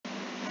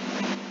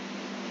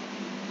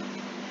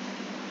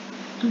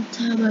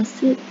October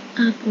 6,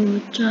 Apple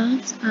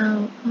drops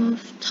out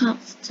of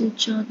talks to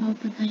join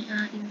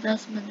OpenAI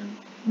investment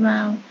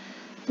round,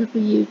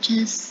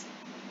 WSJ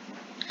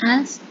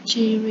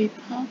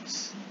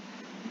reports.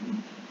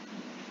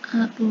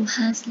 Apple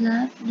has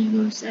left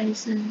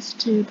negotiations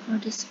to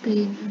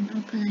participate in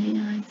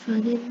OpenAI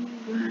funding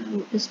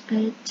round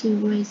expected to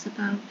raise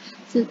about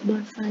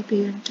 $6.5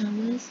 billion,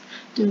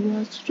 the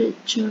Wall Street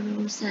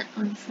Journal said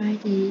on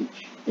Friday.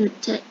 The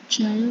tech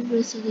giant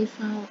recently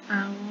filed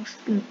out of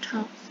the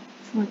talks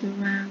for the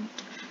round,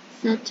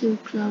 set to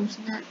close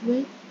next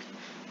week.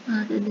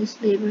 The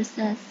newspaper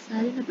said,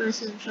 citing a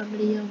person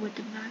familiar with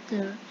the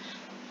matter,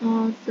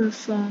 all the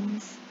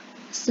firms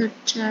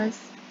such as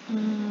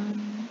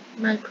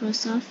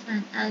Microsoft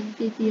and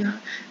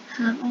Nvidia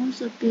have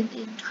also been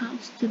in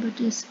talks to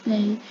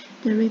participate,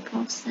 the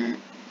report said,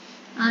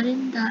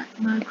 adding that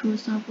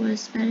Microsoft was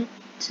expected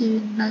to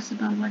invest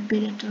about $1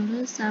 billion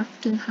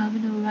after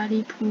having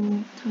already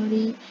poured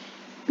 $30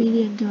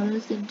 billion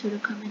into the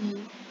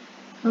company.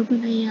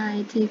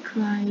 OpenAI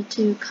declined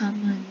to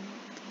comment,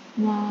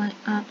 while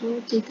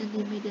Apple didn't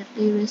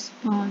immediately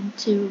respond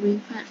to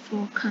requests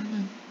for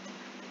comment.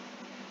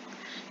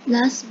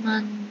 Last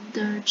month,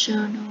 the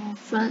journal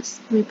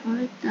first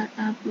reported that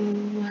Apple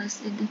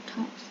was in the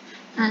talks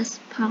as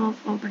part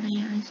of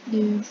OpenAI's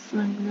new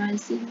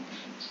fundraising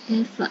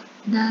effort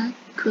that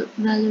could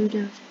value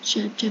the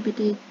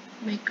ChatGPT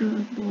maker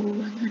above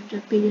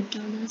 $100 billion.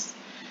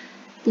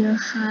 The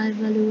high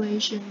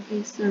valuation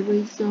is a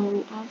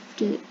result of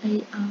the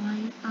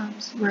AI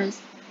arms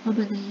race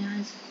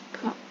OpenAI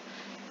sparked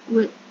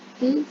with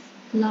its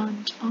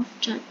launch of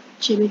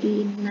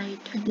ChatGPT in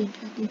late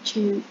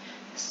 2022.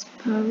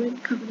 Spurring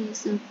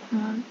companies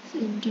across the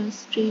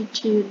industry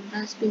to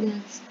invest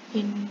billions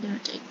in the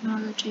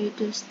technology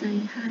to stay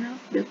ahead of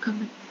the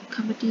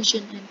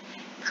competition and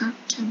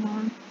capture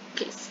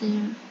market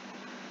share.